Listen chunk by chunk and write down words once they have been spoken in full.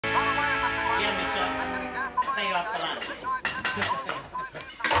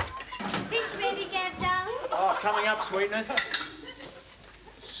coming up, sweetness.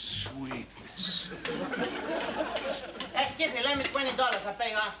 Sweetness. Excuse me, lend me $20. I'll pay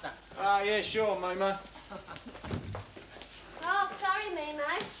you after. Ah, yeah, sure, Memo. Oh, sorry, Memo.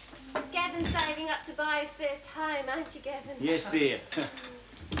 Gavin's saving up to buy his first home, aren't you, Gavin? Yes, dear.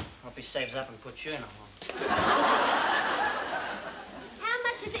 Hope he saves up and puts you in a home. How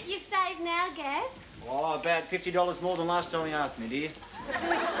much is it you've saved now, Gav? Oh, about $50 more than last time you asked me, dear.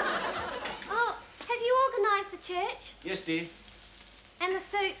 Oh, have you organised the church? Yes, dear. And the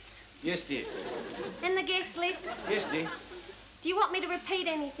suits? Yes, dear. And the guest list? Yes, dear. Do you want me to repeat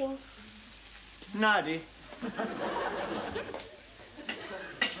anything? No, dear.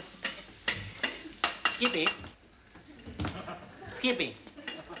 Skippy. Skippy.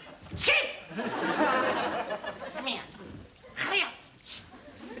 Skip! Come here. Hurry up.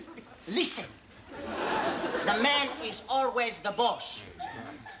 Listen. The man is always the boss.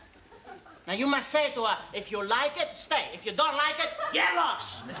 Now you must say to her, if you like it, stay. If you don't like it, get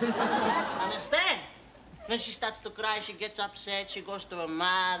lost. Understand? When she starts to cry, she gets upset, she goes to her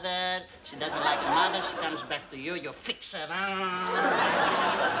mother. She doesn't like her mother, she comes back to you, you fix her.